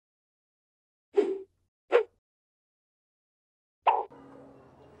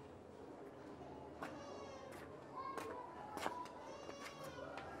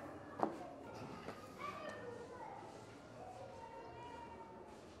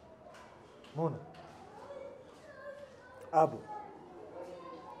منى أبو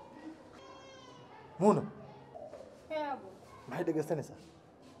منى يا أبو ما حد يقصني صح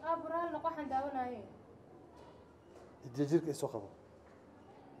أبو رال نقاح داونا إيه الجزيرة كيسو خبو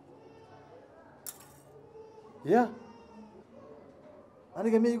يا أنا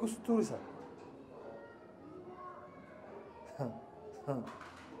جميع يقص توريسا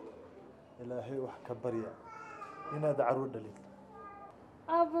إلهي وحكبر يا هنا دعرو دليل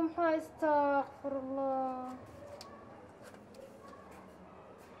أبو محا استغفر الله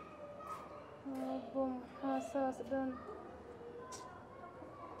أبو محا ساسدن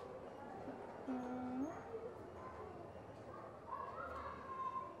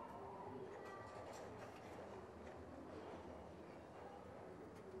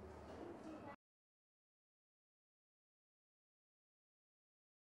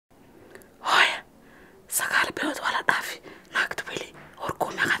سكال بيوت ولا دافي ناكتب لي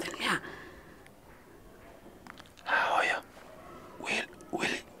وركوم يا غادي المياه هاويا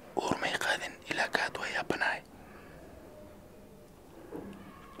ويل ورمي قادن إلى كاد ويا بناي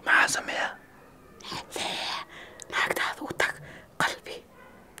مع سمية ناكت هذا وتك قلبي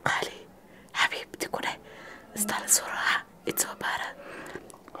قالي حبيبتي كده استال سرعة اتوبارة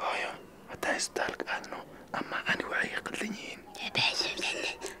هاويا حتى استالك أنو أما أنا وعي قلنين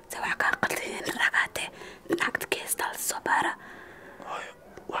سواء قلتين رقاتي ناكت كيستال الصبارة هايو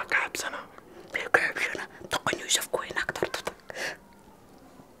واقعب سنة بيقعب سنة تقنيو يشوفكوي ناكتر تطق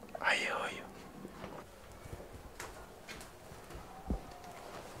هايو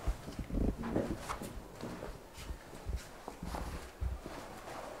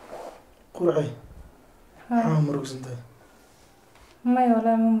قرعي عمرك انت ما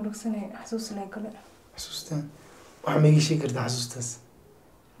ولا ما مركسني حسوسنا كله حسوستان waxa ma ii sheegi kartaa xasuustaas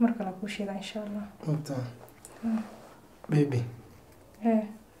marka la ku sheega insha Allah mata baby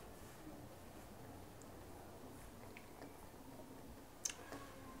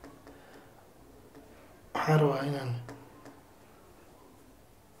waxaan inaan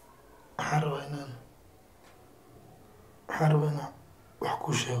wax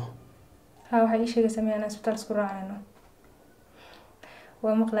ku sheego waxa ii sheegaysaa inaan isbitaal isku raacayno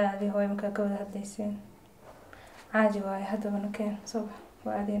waa maqlaadii hooyo markaa ka wada hadlayseen عادي واي هذا مكان صبح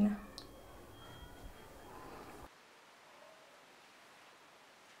وعدينا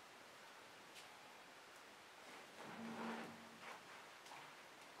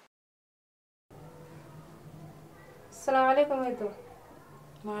السلام عليكم يدو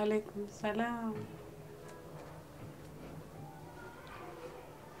وعليكم السلام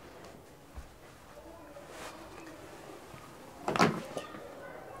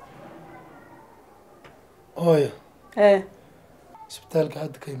هاي ايه isbitaalka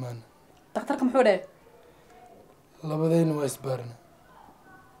hadda ka imaana dhakhtarka muxuu dhahay labadayna waa isbaarna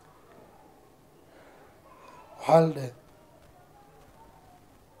waxaa la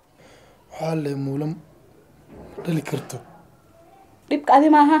dhahay muula ma dhali karto dhibka adi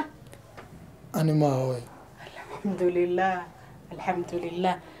maaha ani maaha hooy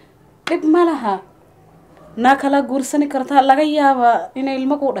alxamdulilah dhib ma laha naa kala guursani kartaa laga yaabaa inay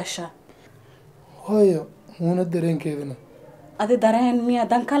ilmo ku dhasha hooyo muuna dareenkeedana adi dareen miya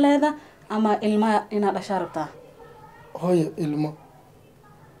dan ka leeda ama ilma inaad dhashaa rabtaa hooyo ilmo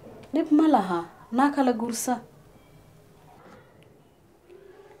dhib ma laha naa kala guursa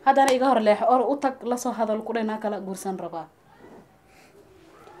haddana iga hor leexo or u tag lasoo hadal ku dhe naa kala guursan rabaa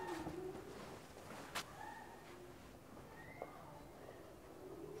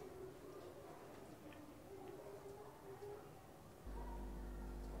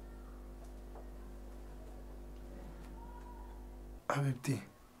حبيبتي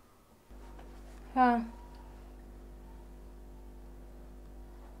ها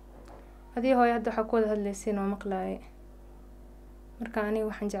هذه هو يهدو حكود هالليسين ومقلاي marka aniga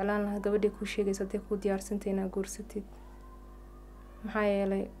waxaan jeclaan lahaa gabadhii ku sheegaysa hadii ku diyaarsantay inaad guursatid maxaa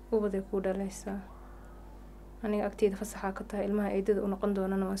yeelay ubaday ku dhalaysaa aniga agteeda fasaxa ka tahay ilmaha eedada u noqon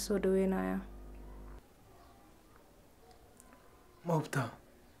doonana waan soo dhaweynayaa ma hubtaa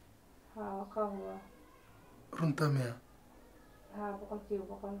haa ka huwa runtaa miya ها بقول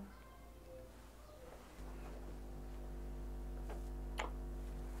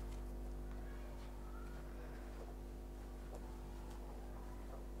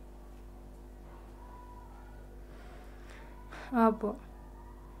أبو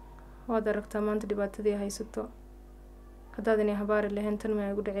هذا ركت ما أنت دبعت ذي هاي ستة هذا هبار اللي هن تنمي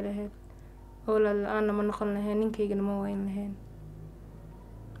يقول عليه أولا الآن ما نقلنا هن كي جنمو وين لهن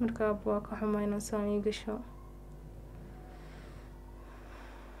مركب واقع حما ينساني قشوا